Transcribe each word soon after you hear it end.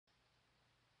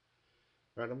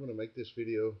All right, I'm going to make this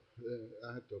video.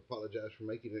 I have to apologize for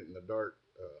making it in the dark.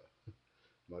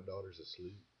 My daughter's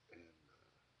asleep, and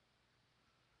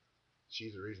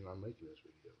she's the reason I'm making this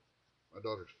video. My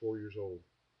daughter's 4 years old,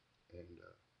 and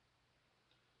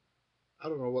I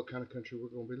don't know what kind of country we're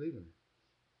going to be leaving her.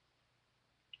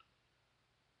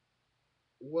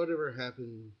 Whatever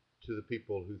happened to the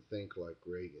people who think like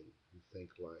Reagan, who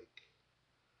think like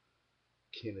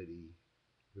Kennedy,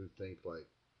 who think like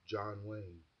John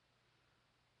Wayne,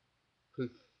 who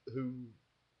who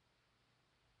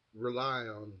rely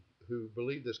on, who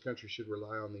believe this country should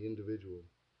rely on the individual,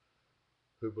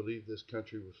 who believe this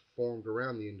country was formed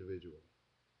around the individual.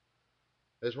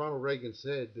 As Ronald Reagan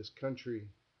said, this country,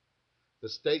 the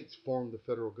states formed the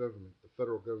federal government. The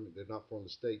federal government did not form the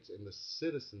states, and the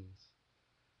citizens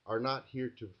are not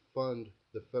here to fund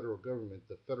the federal government.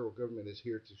 The federal government is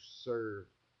here to serve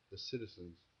the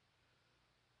citizens.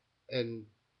 And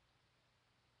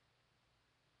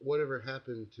whatever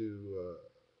happened to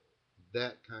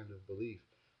that kind of belief,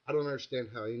 I don't understand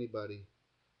how anybody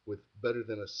with better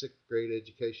than a sixth grade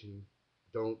education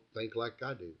don't think like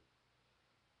I do.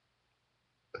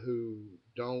 Who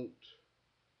don't,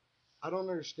 I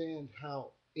don't understand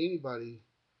how anybody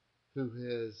who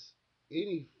has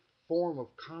any form of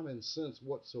common sense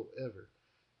whatsoever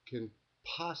can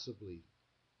possibly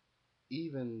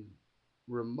even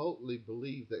remotely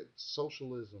believe that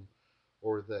socialism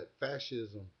or that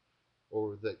fascism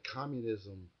or that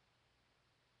communism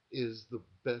is the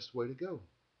best way to go.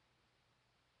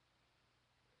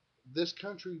 This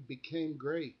country became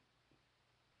great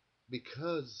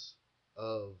because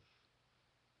of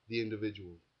the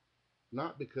individual,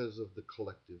 not because of the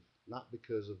collective, not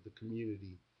because of the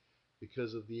community,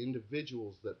 because of the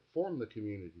individuals that form the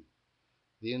community,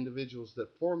 the individuals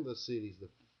that form the cities,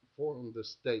 that form the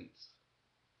states,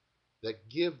 that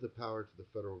give the power to the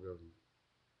federal government.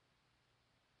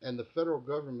 And the federal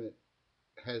government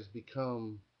has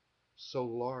become so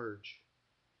large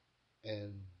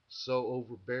and so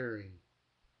overbearing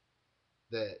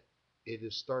that it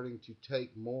is starting to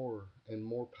take more and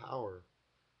more power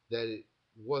that it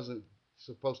wasn't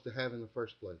supposed to have in the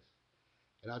first place.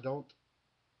 And I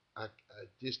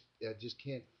just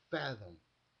can't fathom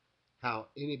how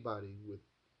anybody with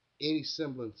any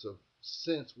semblance of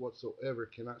sense whatsoever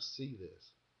cannot see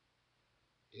this.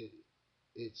 It,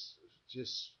 it's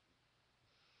just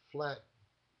flat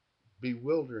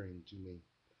bewildering to me.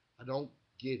 I don't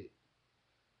get it.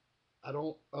 I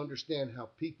don't understand how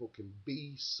people can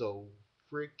be so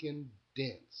freaking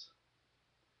dense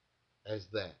as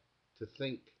that to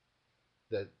think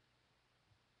that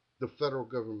the federal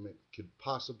government could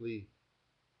possibly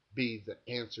be the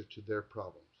answer to their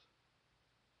problems.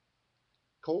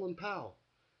 Colin Powell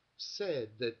said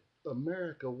that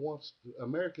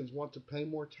Americans want to pay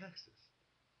more taxes.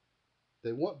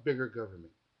 They want bigger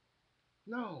government.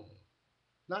 No,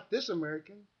 not this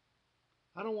American.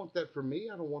 I don't want that for me.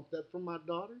 I don't want that for my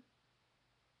daughter.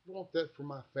 I don't want that for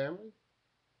my family.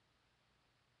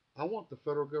 I want the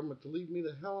federal government to leave me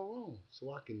the hell alone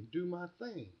so I can do my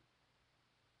thing.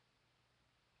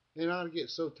 And I get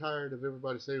so tired of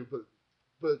everybody saying,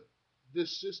 but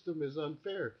this system is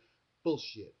unfair.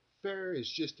 Bullshit. Fair is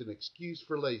just an excuse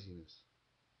for laziness.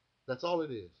 That's all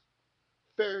it is.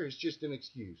 Fair is just an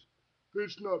excuse.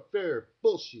 It's not fair.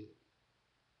 Bullshit.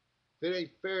 If it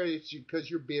ain't fair, it's because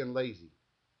you're being lazy.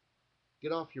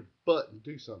 Get off your butt and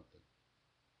do something.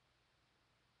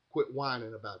 Quit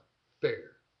whining about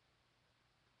fair.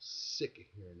 Sick of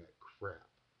hearing that crap.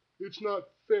 It's not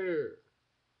fair.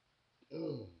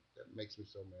 Oh, that makes me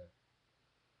so mad.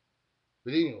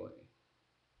 But anyway,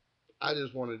 I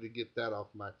just wanted to get that off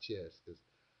my chest because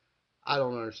I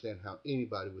don't understand how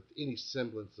anybody with any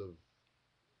semblance of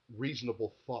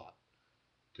reasonable thought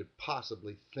could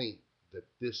possibly think that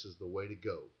this is the way to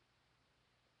go.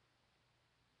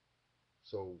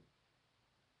 So,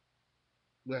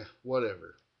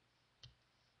 whatever.